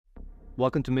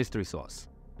Welcome to Mystery Sauce.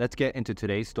 Let's get into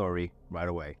today's story right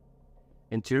away.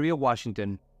 Enietra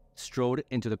Washington strode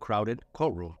into the crowded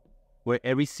courtroom, where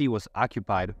every seat was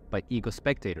occupied by eager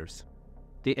spectators.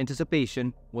 The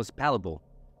anticipation was palpable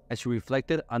as she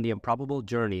reflected on the improbable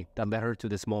journey that led her to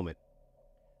this moment.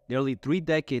 Nearly 3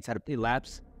 decades had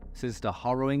elapsed since the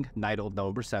harrowing night of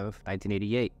November 7,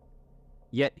 1988.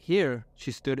 Yet here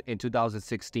she stood in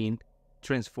 2016,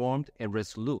 transformed and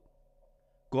resolute.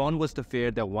 Gone was the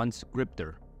fear that once gripped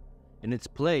her. In its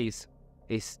place,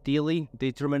 a steely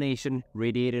determination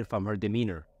radiated from her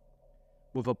demeanor.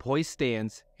 With a poised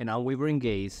stance and unwavering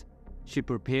gaze, she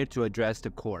prepared to address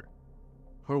the court,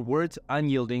 her words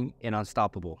unyielding and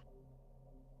unstoppable.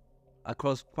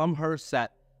 Across from her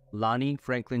sat Lonnie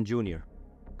Franklin Jr.,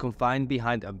 confined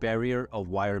behind a barrier of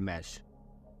wire mesh,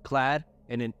 clad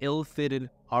in an ill-fitted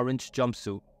orange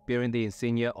jumpsuit bearing the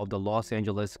insignia of the Los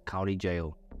Angeles County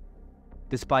Jail.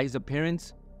 Despite his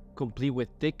appearance, complete with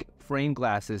thick frame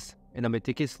glasses and a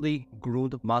meticulously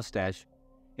groomed mustache,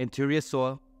 Enietra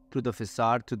saw through the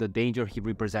facade to the danger he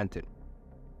represented.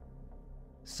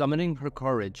 Summoning her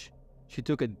courage, she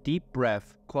took a deep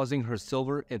breath, causing her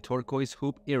silver and turquoise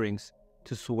hoop earrings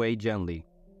to sway gently,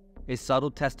 a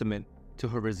subtle testament to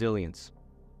her resilience.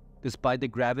 Despite the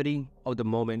gravity of the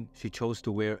moment, she chose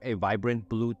to wear a vibrant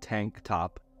blue tank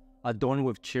top adorned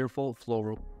with cheerful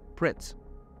floral prints,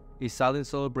 a silent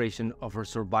celebration of her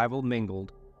survival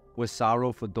mingled with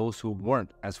sorrow for those who weren't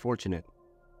as fortunate.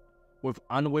 With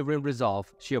unwavering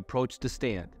resolve, she approached the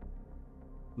stand.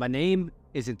 "My name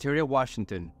is Enietra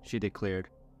Washington," she declared,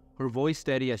 her voice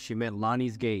steady as she met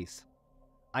Lonnie's gaze.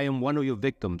 "I am one of your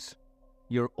victims,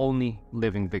 your only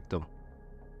living victim."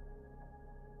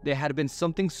 There had been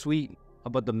something sweet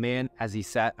about the man as he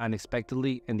sat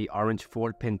unexpectedly in the orange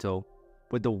Ford Pinto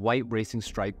with the white racing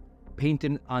stripe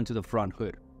painted onto the front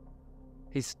hood.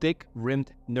 His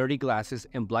thick-rimmed, nerdy glasses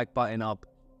and black button-up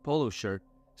polo shirt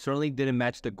certainly didn't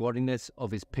match the gaudiness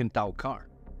of his pimped-out car.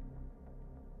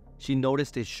 She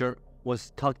noticed his shirt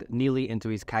was tucked neatly into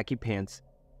his khaki pants,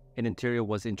 and Enietra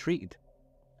was intrigued.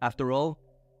 After all,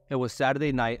 it was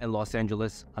Saturday night in Los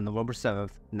Angeles on November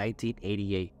 7th,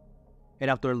 1988.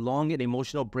 And after a long and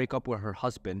emotional breakup with her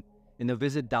husband and a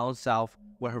visit down south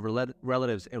with her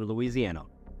relatives in Louisiana,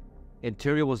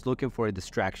 Enietra was looking for a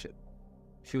distraction.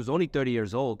 She was only 30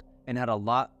 years old and had a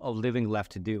lot of living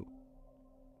left to do.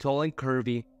 Tall and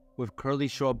curvy, with curly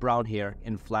short brown hair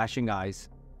and flashing eyes,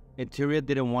 Enietra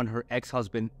didn't want her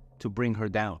ex-husband to bring her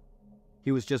down.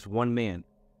 He was just one man.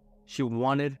 She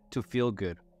wanted to feel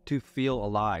good, to feel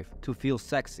alive, to feel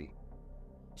sexy.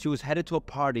 She was headed to a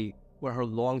party with her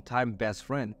longtime best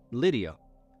friend, Lydia,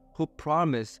 who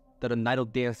promised that a night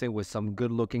of dancing with some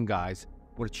good-looking guys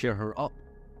would cheer her up.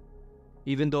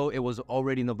 Even though it was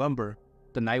already November,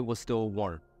 the night was still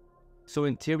warm. So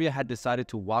Enietra had decided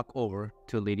to walk over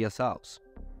to Lydia's house,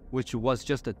 which was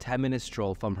just a 10-minute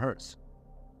stroll from hers,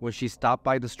 when she stopped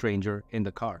by the stranger in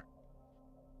the car.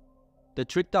 The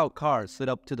tricked-out car slid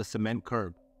up to the cement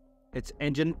curb, its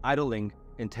engine idling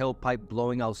and tailpipe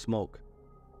blowing out smoke.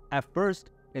 At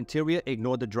first, Enietra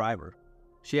ignored the driver.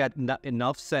 She had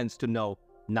enough sense to know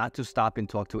not to stop and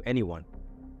talk to anyone.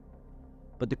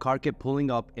 But the car kept pulling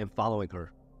up and following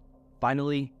her.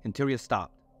 Finally, Enietra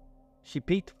stopped. She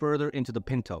peeked further into the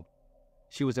Pinto.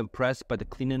 She was impressed by the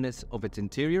cleanliness of its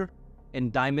interior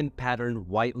and diamond-patterned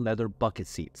white leather bucket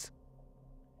seats.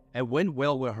 It went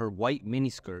well with her white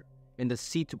miniskirt, and the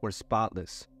seats were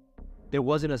spotless. There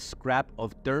wasn't a scrap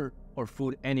of dirt or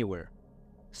food anywhere,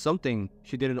 something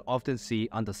she didn't often see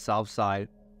on the south side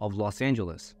of Los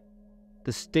Angeles.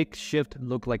 The stick shift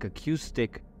looked like a cue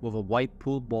stick with a white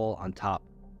pool ball on top.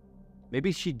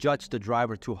 Maybe she judged the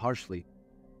driver too harshly.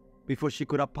 Before she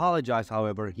could apologize,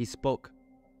 however, he spoke.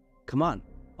 "Come on,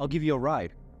 I'll give you a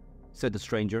ride," said the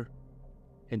stranger.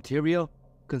 Enietra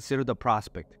considered the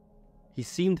prospect. He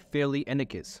seemed fairly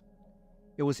innocuous.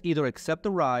 It was either accept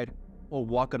the ride or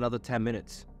walk another 10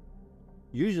 minutes.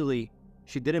 Usually,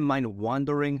 she didn't mind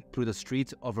wandering through the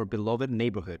streets of her beloved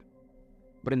neighborhood.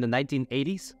 But in the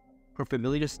 1980s, her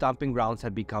familiar stomping grounds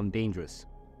had become dangerous.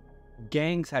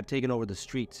 Gangs had taken over the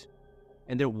streets,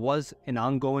 and there was an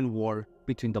ongoing war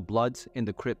between the Bloods and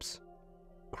the Crips.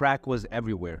 Crack was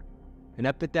everywhere, an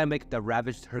epidemic that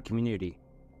ravaged her community.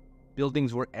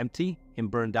 Buildings were empty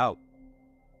and burned out.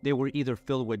 They were either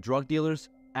filled with drug dealers,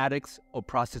 addicts, or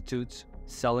prostitutes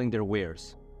selling their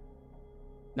wares.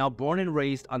 Now born and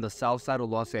raised on the south side of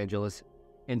Los Angeles,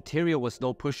 Enietra was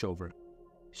no pushover.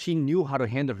 She knew how to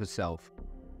handle herself,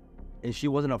 and she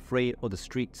wasn't afraid of the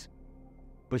streets.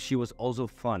 But she was also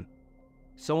fun,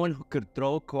 someone who could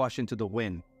throw caution to the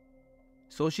wind.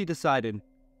 So she decided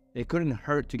It couldn't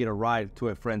hurt to get a ride to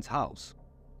a friend's house.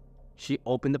 She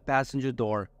opened the passenger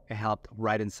door and hopped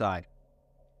right inside.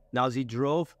 Now as he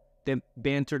drove, they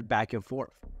bantered back and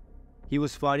forth. He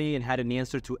was funny and had an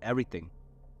answer to everything.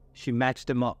 She matched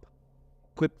him up,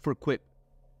 quip for quip.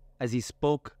 As he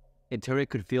spoke, Enietra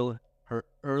could feel her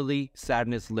early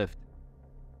sadness lift.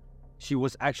 She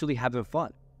was actually having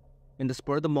fun. In the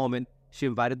spur of the moment, she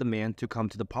invited the man to come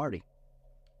to the party.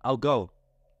 "I'll go,"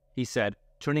 he said,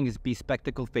 turning his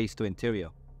bespectacled face to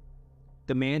Enietra.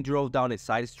 The man drove down a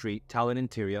side street, telling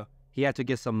Enietra he had to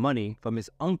get some money from his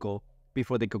uncle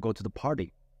before they could go to the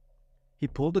party. He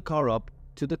pulled the car up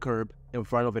to the curb in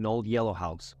front of an old yellow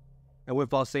house, and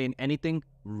without saying anything,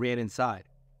 ran inside.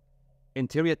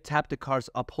 Enietra tapped the car's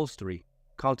upholstery,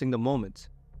 counting the moments,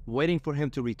 waiting for him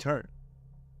to return.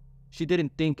 She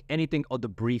didn't think anything of the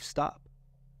brief stop.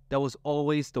 That was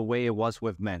always the way it was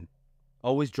with men,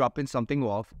 always dropping something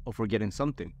off or forgetting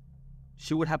something.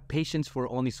 She would have patience for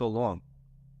only so long.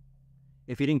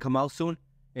 If he didn't come out soon,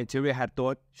 Enietra had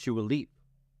thought she would leave.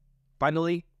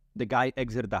 Finally, the guy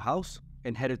exited the house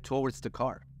and headed towards the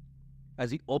car.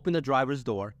 As he opened the driver's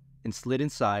door and slid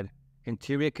inside,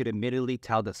 Enietra could immediately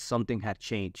tell that something had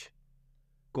changed.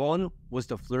 Gone was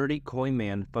the flirty, coy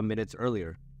man from minutes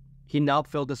earlier. He now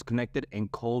felt disconnected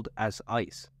and cold as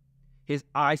ice. His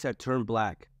eyes had turned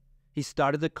black. He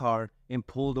started the car and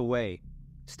pulled away,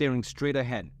 staring straight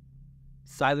ahead.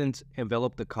 Silence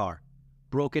enveloped the car,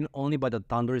 broken only by the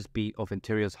thunderous beat of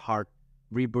Enietra's heart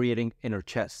vibrating in her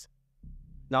chest.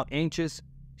 Now anxious,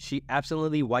 she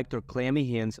absently wiped her clammy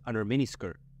hands on her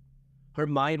miniskirt, her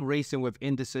mind racing with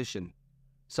indecision.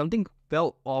 Something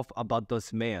felt off about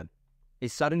this man, a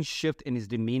sudden shift in his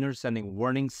demeanor sending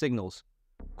warning signals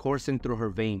coursing through her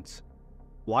veins.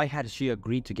 Why had she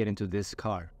agreed to get into this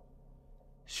car?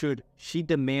 Should she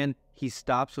demand he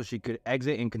stop so she could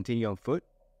exit and continue on foot?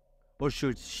 Or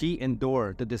should she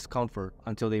endure the discomfort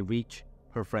until they reach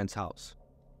her friend's house?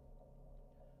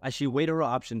 As she weighed her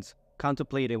options,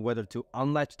 contemplating whether to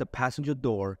unlatch the passenger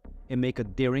door and make a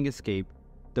daring escape,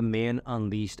 the man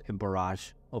unleashed a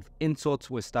barrage of insults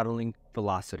with startling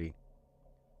velocity.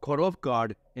 Caught off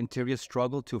guard, Enietra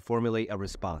struggled to formulate a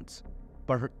response,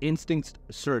 but her instincts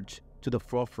surged to the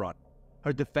forefront,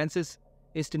 her defenses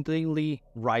instinctively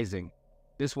rising.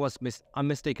 This was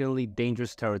unmistakably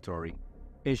dangerous territory,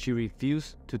 and she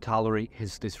refused to tolerate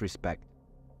his disrespect.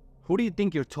 "Who do you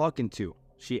think you're talking to?"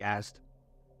 she asked,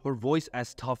 her voice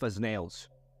as tough as nails.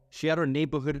 She had her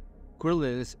neighborhood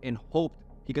querulous and hoped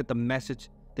he got the message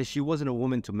that she wasn't a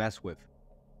woman to mess with.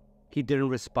 He didn't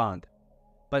respond,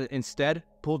 but instead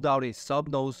pulled out a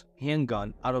sub-nose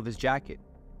handgun out of his jacket.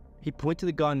 He pointed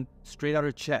the gun straight at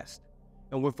her chest,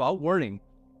 and without warning,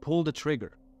 pulled the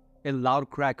trigger. A loud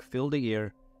crack filled the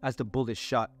air as the bullet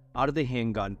shot out of the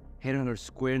handgun, hitting her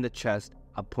square in the chest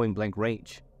at point-blank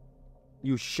range.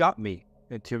 "You shot me,"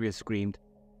 Enietra screamed.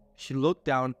 She looked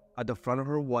down at the front of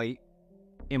her white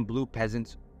and blue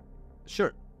peasant's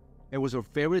shirt. It was her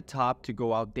favorite top to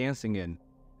go out dancing in,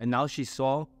 and now she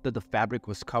saw that the fabric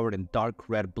was covered in dark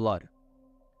red blood.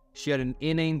 She had an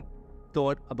inane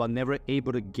thought about never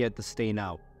able to get the stain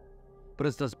out. But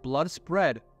as the blood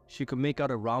spread, she could make out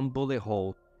a round bullet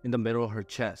hole in the middle of her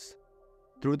chest.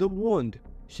 Through the wound,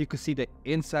 she could see the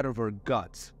inside of her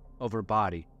guts, of her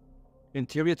body.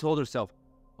 Enietra told herself,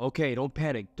 "Okay, don't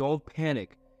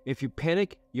panic. If you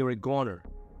panic, you're a goner."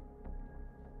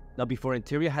 Now before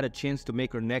Enietra had a chance to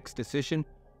make her next decision,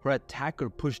 her attacker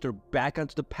pushed her back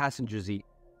onto the passenger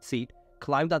seat,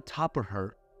 climbed on top of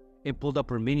her, and pulled up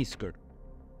her miniskirt.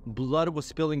 Blood was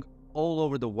spilling all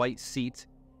over the white seats,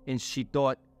 and she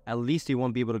thought at least he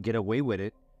won't be able to get away with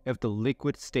it if the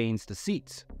liquid stains the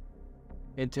seats.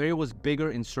 Enietra was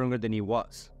bigger and stronger than he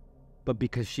was, but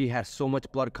because she had so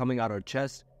much blood coming out of her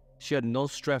chest, she had no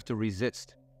strength to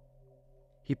resist.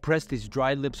 He pressed his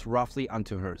dry lips roughly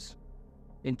onto hers.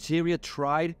 Enietra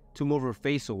tried to move her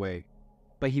face away,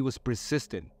 but he was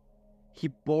persistent. He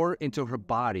bore into her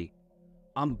body.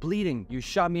 "I'm bleeding. You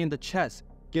shot me in the chest.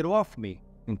 Get off me,"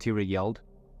 Enietra yelled.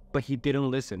 But he didn't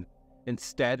listen.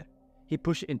 Instead, he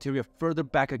pushed Enietra further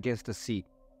back against the seat.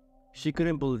 She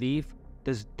couldn't believe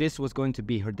this was going to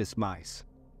be her demise.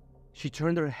 She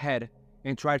turned her head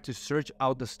and tried to search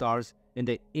out the stars in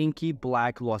the inky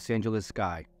black Los Angeles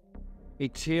sky. A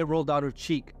tear rolled down her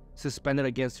cheek, suspended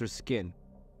against her skin.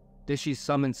 Then she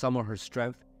summoned some of her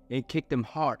strength and kicked him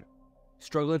hard,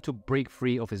 struggling to break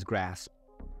free of his grasp.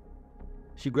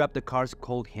 She grabbed the car's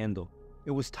cold handle.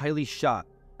 It was tightly shot,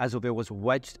 as if it was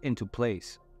wedged into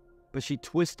place. But she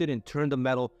twisted and turned the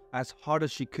metal as hard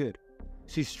as she could.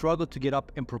 She struggled to get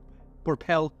up and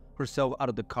propel herself out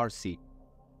of the car seat.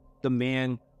 The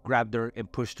man grabbed her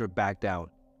and pushed her back down.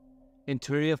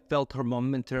 Interior felt her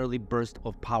momentarily burst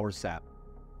of power sap.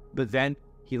 But then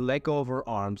he let go of her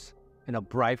arms, and a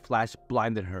bright flash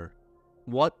blinded her.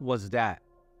 What was that?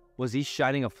 Was he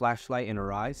shining a flashlight in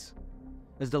her eyes?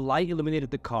 As the light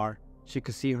illuminated the car, she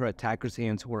could see her attacker's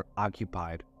hands were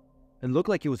occupied. It looked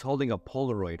like he was holding a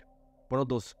Polaroid, one of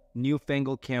those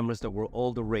newfangled cameras that were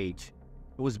all the rage.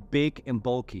 It was big and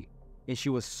bulky, and she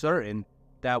was certain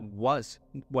that was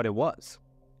what it was.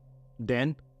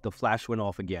 Then the flash went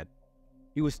off again.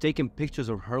 He was taking pictures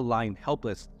of her lying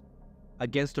helpless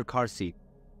against her car seat,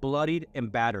 bloodied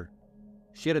and battered.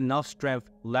 She had enough strength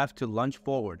left to lunge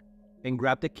forward and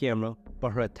grab the camera, but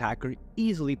her attacker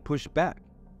easily pushed back.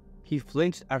 He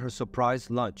flinched at her surprised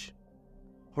lunge.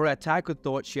 Her attacker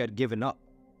thought she had given up.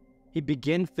 He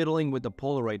began fiddling with the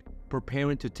Polaroid,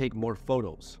 preparing to take more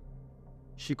photos.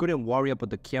 She couldn't worry about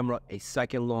the camera a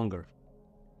second longer.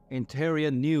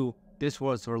 Enietra knew this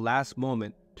was her last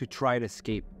moment to try and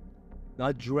escape.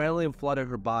 The adrenaline flooded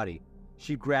her body.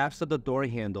 She grasped at the door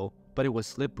handle, but it was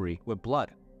slippery with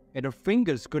blood, and her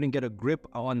fingers couldn't get a grip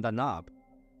on the knob.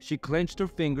 She clenched her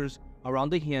fingers around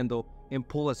the handle and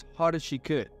pulled as hard as she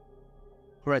could.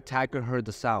 Her attacker heard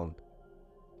the sound.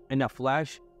 In a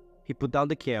flash, he put down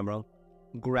the camera,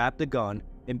 grabbed the gun,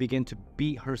 and began to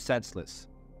beat her senseless.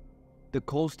 The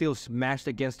cold steel smashed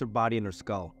against her body and her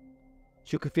skull.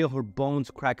 She could feel her bones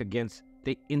crack against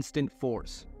the instant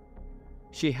force.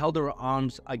 She held her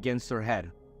arms against her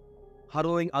head,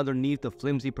 huddling underneath the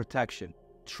flimsy protection,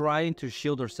 trying to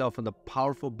shield herself from the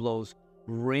powerful blows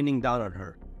raining down on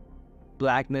her.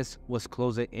 Blackness was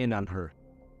closing in on her,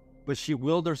 but she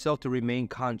willed herself to remain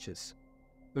conscious.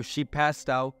 If she passed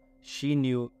out, she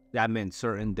knew that meant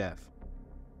certain death.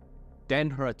 Then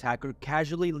her attacker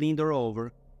casually leaned her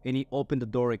over, and he opened the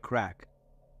door a crack.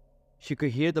 She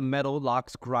could hear the metal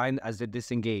locks grind as they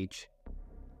disengaged.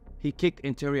 He kicked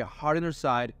Enietra hard in her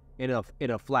side in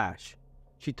a flash.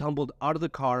 She tumbled out of the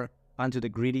car onto the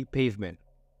gritty pavement.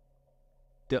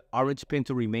 The orange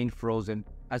Pinto remained frozen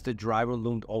as the driver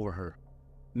loomed over her,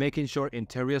 making sure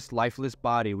Enietra's lifeless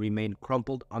body remained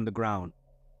crumpled on the ground.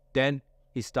 Then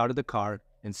he started the car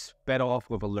and sped off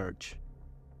with a lurch.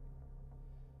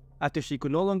 After she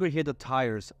could no longer hear the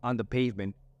tires on the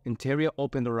pavement, Enietra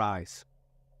opened her eyes.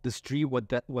 The street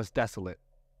was desolate,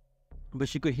 but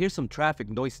she could hear some traffic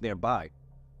noise nearby,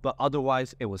 but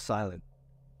otherwise it was silent.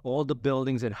 All the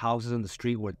buildings and houses in the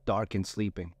street were dark and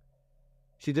sleeping.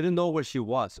 She didn't know where she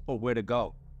was or where to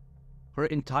go. Her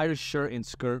entire shirt and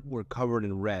skirt were covered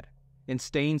in red, and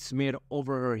stains smeared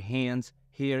over her hands,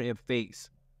 hair, and face.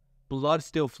 Blood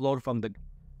still flowed from the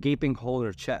gaping hole in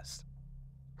her chest.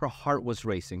 Her heart was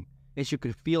racing, and she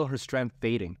could feel her strength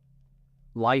fading.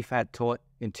 Life had taught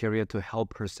Enietra to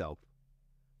help herself.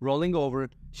 Rolling over,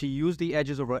 she used the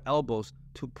edges of her elbows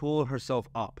to pull herself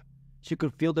up. She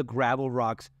could feel the gravel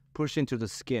rocks push into the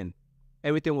skin.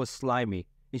 Everything was slimy,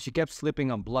 and she kept slipping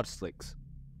on blood slicks.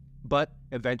 But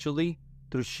eventually,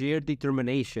 through sheer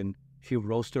determination, she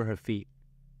rose to her feet.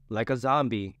 Like a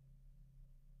zombie,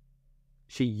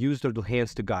 she used her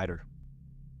hands to guide her.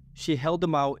 She held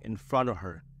them out in front of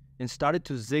her and started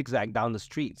to zigzag down the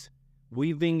streets.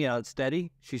 Weaving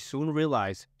unsteady, she soon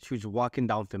realized she was walking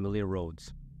down familiar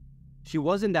roads. She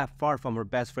wasn't that far from her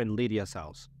best friend Lydia's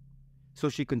house, so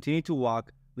she continued to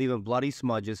walk, leaving bloody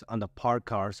smudges on the parked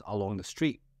cars along the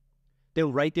street.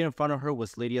 Then right there in front of her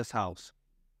was Lydia's house.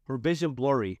 Her vision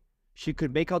blurry, she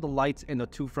could make out the lights in the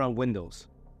two front windows,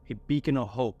 a beacon of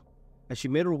hope, as she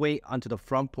made her way onto the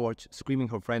front porch, screaming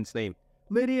her friend's name.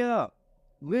 "Lydia!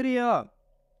 Lydia!"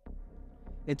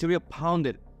 Enietra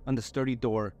pounded on the sturdy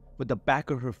door with the back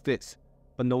of her fist,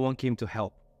 but no one came to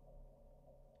help.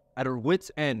 At her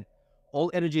wit's end,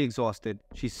 all energy exhausted,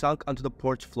 she sunk onto the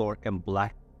porch floor and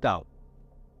blacked out.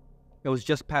 It was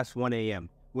just past 1 a.m.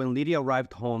 when Lydia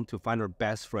arrived home to find her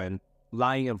best friend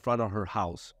lying in front of her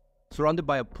house, surrounded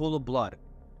by a pool of blood.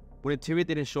 When Enietra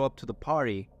didn't show up to the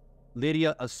party,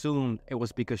 Lydia assumed it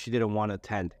was because she didn't want to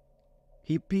attend.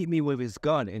 "He beat me with his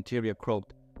gun," Enietra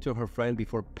croaked to her friend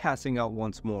before passing out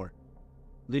once more.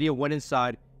 Lydia went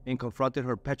inside and confronted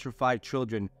her petrified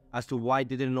children as to why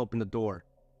they didn't open the door.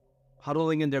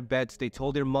 Huddling in their beds, they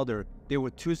told their mother they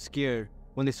were too scared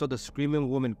when they saw the screaming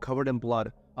woman covered in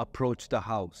blood approach the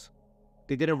house.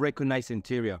 They didn't recognize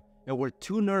Enietra and were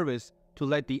too nervous to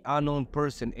let the unknown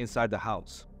person inside the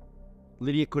house.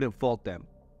 Lydia couldn't fault them.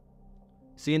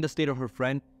 Seeing the state of her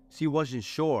friend, she wasn't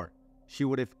sure she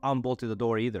would have unbolted the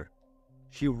door either.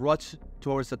 She rushed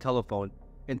towards the telephone,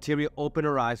 and Enietra opened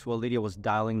her eyes while Lydia was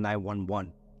dialing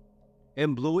 911. A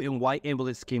blue and white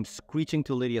ambulance came screeching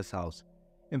to Lydia's house,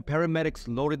 and paramedics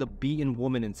loaded the beaten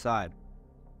woman inside.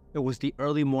 It was the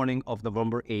early morning of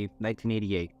November 8,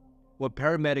 1988, when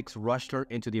paramedics rushed her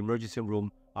into the emergency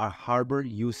room at Harbor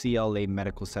UCLA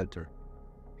Medical Center,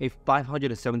 a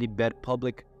 570-bed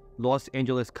public Los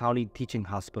Angeles County teaching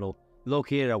hospital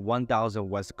located at 1000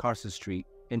 West Carson Street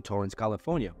in Torrance,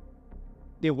 California.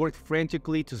 They worked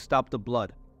frantically to stop the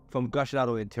blood from gushing out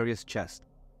of Enietra's chest.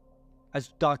 As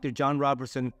Dr. John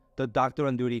Robertson, the doctor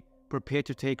on duty, prepared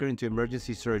to take her into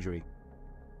emergency surgery,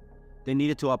 they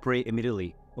needed to operate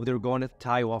immediately, or they were going to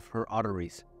tie off her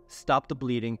arteries, stop the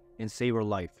bleeding, and save her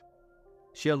life.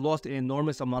 She had lost an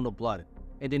enormous amount of blood,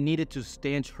 and they needed to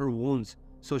stanch her wounds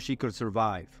so she could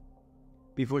survive.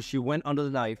 Before she went under the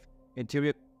knife,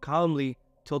 Enietra calmly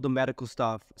told the medical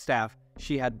staff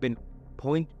she had been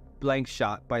point-blank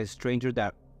shot by a stranger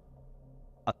that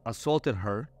assaulted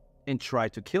her and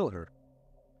tried to kill her.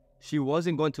 She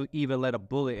wasn't going to even let a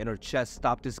bullet in her chest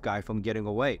stop this guy from getting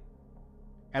away.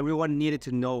 Everyone needed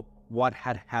to know what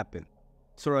had happened,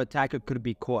 so her attacker could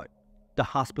be caught. The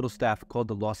hospital staff called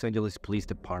the Los Angeles Police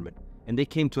Department, and they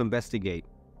came to investigate.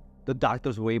 The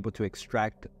doctors were able to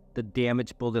extract the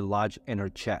damaged bullet lodged in her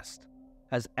chest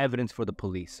as evidence for the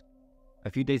police.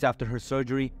 A few days after her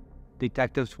surgery,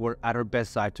 detectives were at her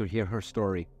bedside to hear her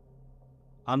story.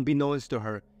 Unbeknownst to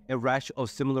her, a rash of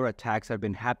similar attacks had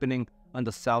been happening on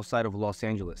the south side of Los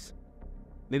Angeles.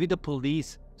 Maybe the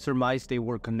police surmised they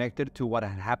were connected to what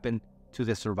had happened to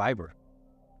the survivor.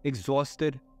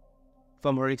 Exhausted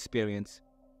from her experience,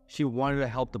 she wanted to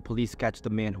help the police catch the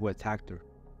man who attacked her.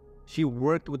 She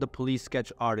worked with the police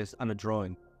sketch artist on a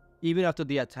drawing. Even after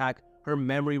the attack, her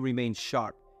memory remained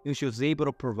sharp, and she was able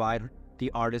to provide the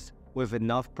artist with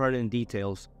enough pertinent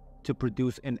details to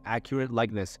produce an accurate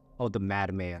likeness of the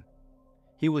madman.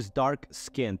 He was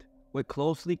dark-skinned, with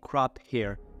closely cropped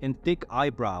hair and thick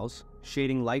eyebrows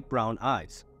shading light brown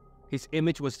eyes. His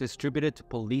image was distributed to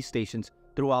police stations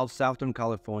throughout Southern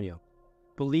California.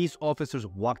 Police officers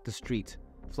walked the streets,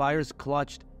 flyers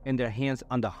clutched in their hands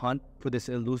on the hunt for this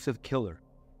elusive killer.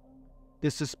 The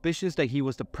suspicions that he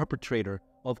was the perpetrator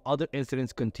of other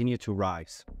incidents continued to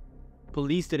rise.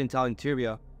 Police didn't tell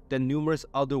Enietra that numerous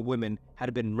other women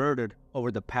had been murdered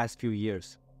over the past few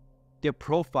years. Their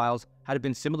profiles had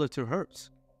been similar to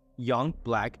hers: young,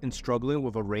 black, and struggling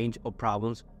with a range of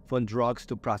problems from drugs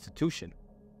to prostitution.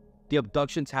 The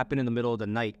abductions happened in the middle of the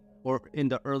night or in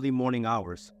the early morning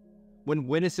hours, when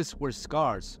witnesses were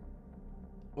scarce.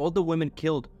 All the women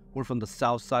killed were from the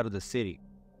south side of the city,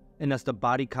 and as the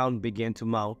body count began to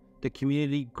mount, the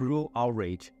community grew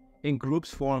outraged, and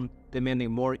groups formed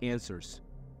demanding more answers.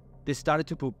 They started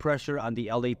to put pressure on the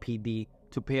LAPD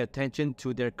to pay attention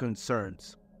to their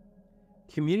concerns.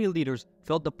 Community leaders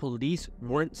felt the police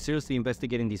weren't seriously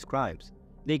investigating these crimes.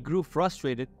 They grew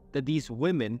frustrated that these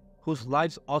women, whose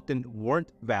lives often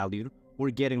weren't valued, were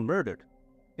getting murdered,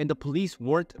 and the police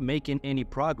weren't making any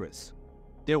progress.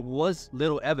 There was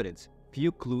little evidence,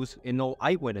 few clues, and no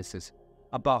eyewitnesses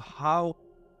about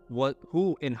who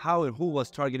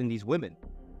was targeting these women.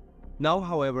 Now,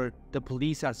 however, the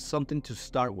police had something to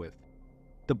start with.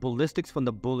 The ballistics from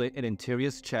the bullet in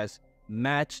Enietra's chest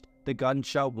matched the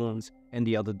gunshot wounds and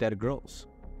the other dead girls.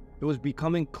 It was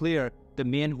becoming clear the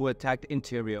man who attacked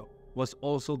Enietra was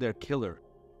also their killer.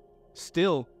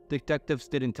 Still, detectives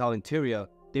didn't tell Enietra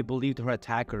they believed her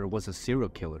attacker was a serial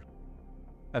killer.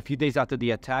 A few days after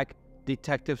the attack,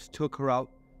 detectives took her out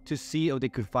to see if they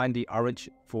could find the orange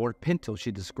Ford Pinto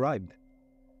she described.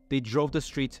 They drove the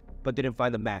streets but didn't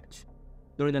find a match.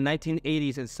 During the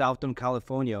 1980s in Southern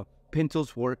California,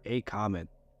 Pintos were a common.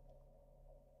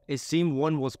 It seemed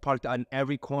one was parked on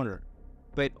every corner,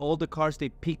 but all the cars they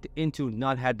peeked into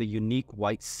not had the unique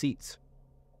white seats.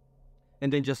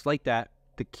 And then just like that,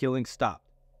 the killing stopped.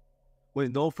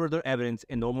 With no further evidence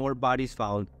and no more bodies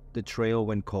found, the trail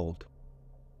went cold.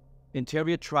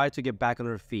 Enietra tried to get back on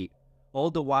her feet,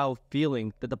 all the while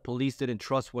feeling that the police didn't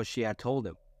trust what she had told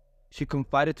them. She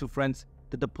confided to friends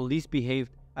that the police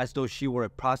behaved as though she were a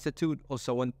prostitute or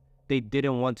someone they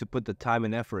didn't want to put the time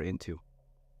and effort into.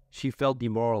 She felt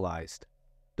demoralized.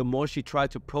 The more she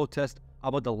tried to protest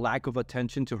about the lack of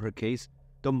attention to her case,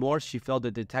 the more she felt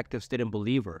the detectives didn't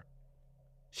believe her.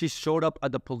 She showed up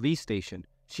at the police station.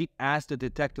 She asked the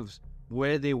detectives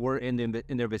where they were in their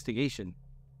investigation.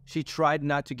 She tried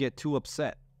not to get too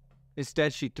upset.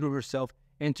 Instead, she threw herself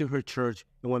into her church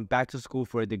and went back to school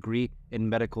for a degree in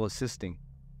medical assisting.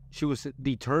 She was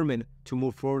determined to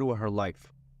move forward with her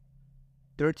life.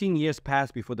 13 years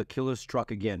passed before the killer struck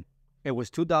again. It was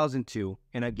 2002,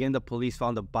 and again the police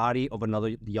found the body of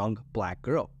another young black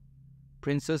girl,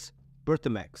 Princess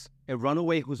Berthamex, a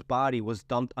runaway whose body was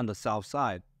dumped on the south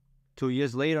side. 2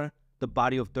 years later, the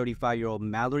body of 35-year-old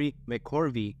Mallory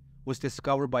McCorvey was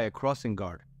discovered by a crossing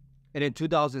guard. And in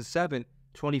 2007,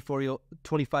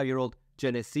 25-year-old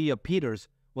Genesia Peters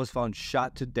was found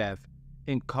shot to death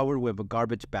and covered with a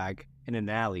garbage bag in an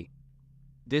alley.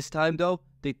 This time, though,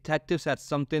 detectives had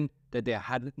something that they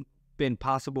hadn't been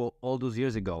possible all those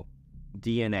years ago: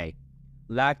 DNA.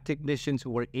 Lab technicians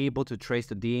were able to trace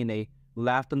the DNA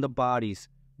left on the bodies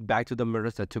back to the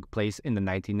murders that took place in the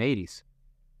 1980s.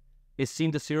 It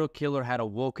seemed the serial killer had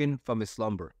awoken from his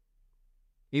slumber.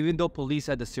 Even though police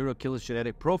had the serial killer's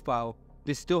genetic profile,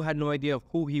 they still had no idea of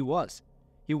who he was.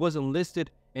 He wasn't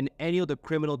listed in any of the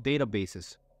criminal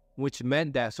databases, which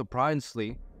meant that,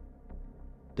 surprisingly,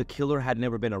 the killer had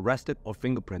never been arrested or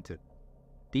fingerprinted.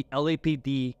 The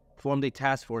LAPD formed a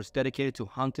task force dedicated to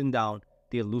hunting down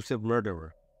the elusive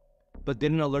murderer, but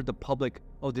didn't alert the public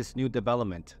of this new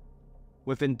development.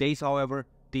 Within days, however,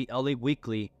 the LA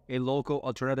Weekly, a local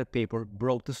alternative paper,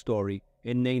 broke the story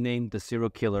and nicknamed the serial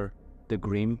killer the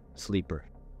Grim Sleeper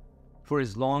for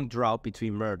his long drought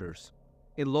between murders.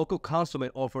 A local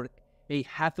councilman offered a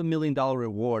 $500,000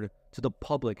 reward to the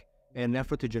public in an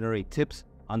effort to generate tips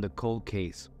on the cold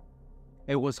case.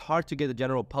 It was hard to get the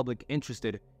general public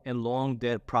interested in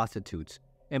long-dead prostitutes,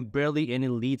 and barely any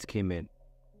leads came in.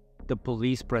 The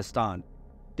police pressed on.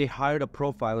 They hired a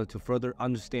profiler to further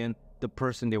understand the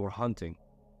person they were hunting,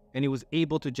 and he was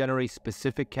able to generate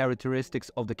specific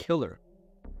characteristics of the killer.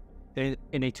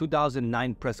 In a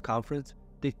 2009 press conference,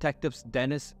 detectives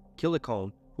Dennis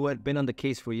Killicone, who had been on the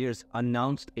case for years,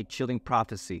 announced a chilling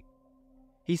prophecy.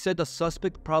 He said the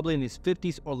suspect, probably in his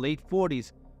 50s or late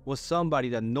 40s, was somebody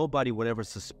that nobody would ever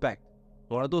suspect,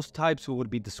 one of those types who would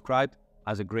be described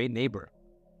as a great neighbor.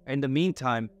 In the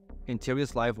meantime,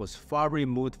 Enietra's life was far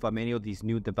removed from any of these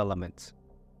new developments.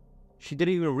 She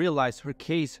didn't even realize her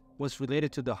case was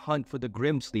related to the hunt for the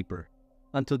Grim Sleeper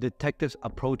until detectives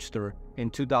approached her in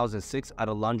 2006 at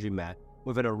a laundromat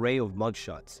with an array of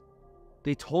mugshots.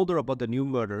 They told her about the new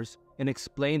murders and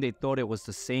explained they thought it was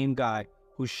the same guy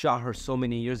who shot her so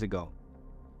many years ago.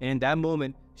 And in that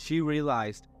moment, she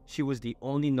realized she was the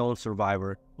only known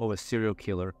survivor of a serial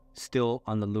killer still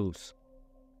on the loose.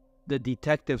 The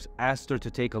detectives asked her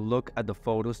to take a look at the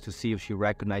photos to see if she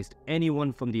recognized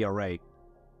anyone from the array.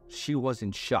 She was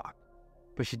in shock,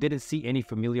 but she didn't see any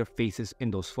familiar faces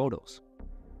in those photos.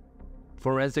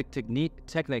 Forensic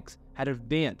techniques had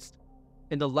advanced,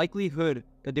 and the likelihood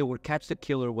that they would catch the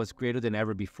killer was greater than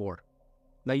ever before.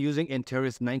 Now, using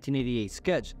Enietra's 1988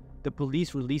 sketch, the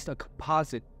police released a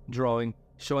composite drawing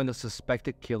showing the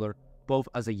suspected killer both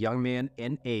as a young man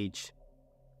and age.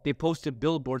 They posted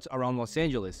billboards around Los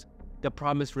Angeles that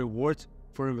promised rewards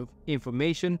for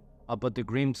information about the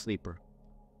Grim Sleeper.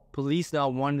 Police now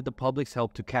wanted the public's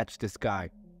help to catch this guy.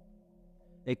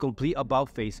 A complete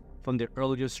about-face from their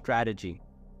earlier strategy.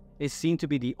 It seemed to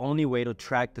be the only way to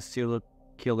track the serial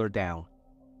killer down.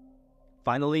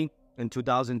 Finally, in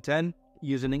 2010,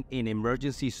 using an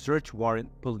emergency search warrant,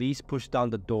 police pushed down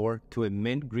the door to a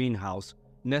mint greenhouse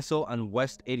nestled on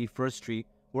West 81st Street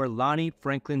where Lonnie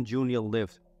Franklin Jr.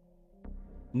 lived.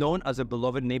 Known as a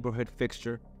beloved neighborhood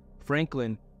fixture,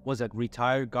 Franklin was a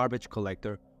retired garbage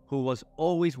collector who was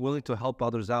always willing to help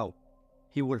others out.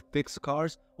 He would fix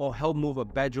cars or help move a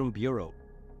bedroom bureau.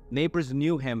 Neighbors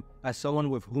knew him as someone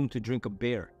with whom to drink a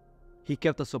beer. He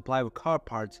kept a supply of car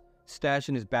parts stashed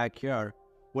in his backyard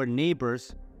where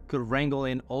neighbors could wrangle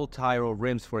in old tire or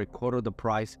rims for a quarter of the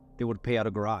price they would pay at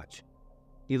a garage.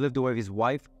 He lived with his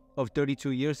wife of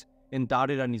 32 years and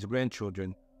doted on his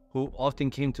grandchildren, who often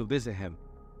came to visit him.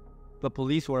 But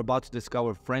police were about to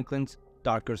discover Franklin's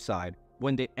darker side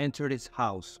when they entered his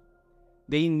house.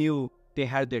 They knew they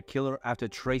had their killer after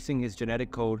tracing his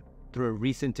genetic code through a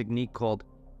recent technique called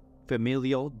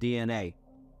familial DNA.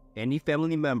 Any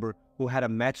family member who had a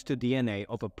match to DNA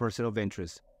of a person of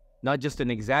interest, not just an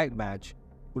exact match,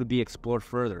 would be explored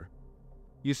further.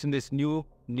 Using this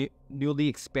newly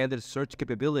expanded search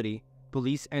capability,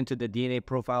 police entered the DNA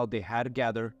profile they had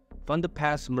gathered from the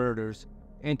past murders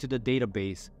into the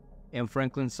database, and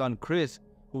Franklin's son Chris,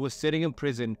 who was sitting in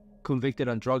prison convicted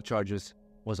on drug charges,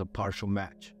 was a partial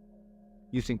match.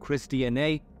 Using Chris'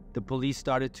 DNA, the police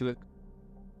started to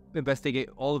investigate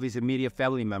all of his immediate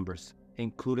family members,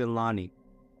 including Lonnie.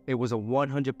 It was a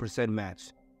 100%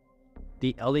 match.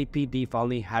 The LAPD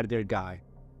finally had their guy.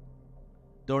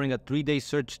 During a 3-day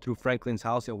search through Franklin's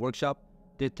house and workshop,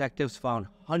 detectives found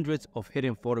hundreds of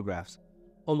hidden photographs,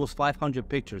 almost 500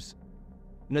 pictures.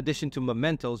 In addition to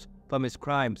mementos from his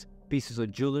crimes, pieces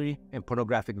of jewelry and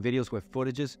pornographic videos with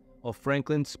footages of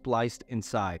Franklin spliced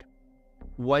inside,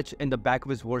 wedged in the back of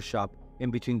his workshop in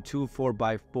between two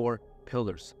 4x4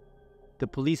 pillars. The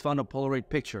police found a Polaroid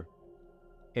picture.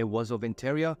 It was of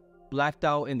Enietra, blacked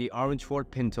out in the orange Ford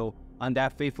Pinto on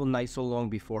that fateful night so long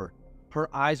before.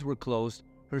 Her eyes were closed,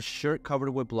 her shirt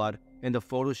covered with blood. In the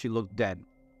photo, she looked dead.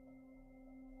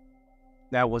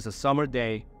 That was a summer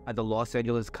day at the Los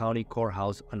Angeles County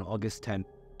Courthouse on August 10,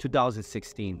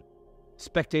 2016.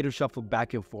 Spectators shuffled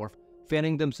back and forth,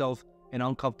 fanning themselves and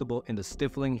uncomfortable in the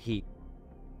stifling heat.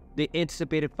 They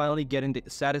anticipated finally getting the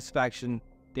satisfaction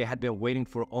they had been waiting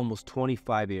for almost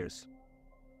 25 years.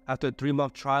 After a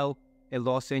 3-month trial, a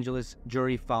Los Angeles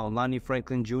jury found Lonnie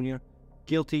Franklin Jr.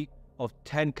 guilty of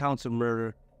 10 counts of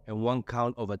murder and 1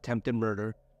 count of attempted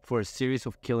murder for a series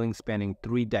of killings spanning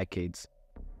 3 decades.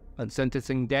 On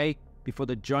sentencing day, before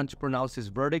the judge pronounced his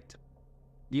verdict,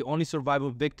 the only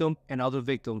surviving victim and other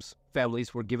victims'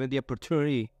 families were given the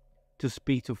opportunity to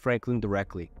speak to Franklin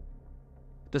directly.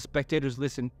 The spectators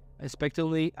listened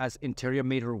expectantly as Enietra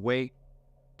made her way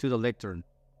to the lectern.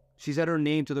 She said her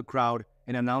name to the crowd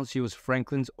and announced she was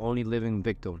Franklin's only living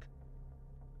victim.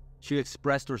 She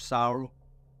expressed her sorrow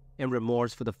and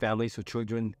remorse for the families whose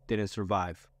children didn't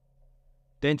survive.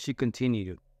 Then she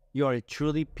continued, "You are a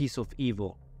truly piece of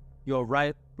evil. You are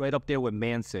right up there with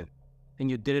Manson, and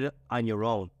you did it on your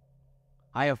own.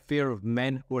 I have fear of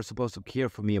men who are supposed to care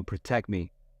for me and protect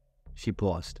me." She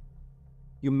paused.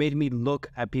 "You made me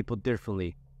look at people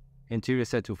differently," Enietra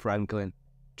said to Franklin,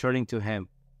 turning to him,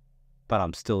 "but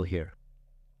I'm still here."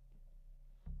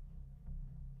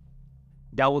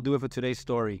 That will do it for today's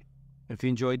story. If you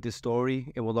enjoyed this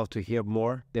story and would love to hear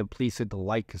more, then please hit the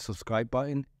like and subscribe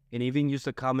button, and even use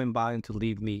the comment button to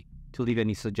leave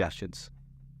any suggestions.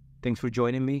 Thanks for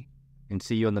joining me, and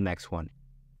see you on the next one.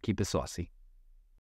 Keep it saucy.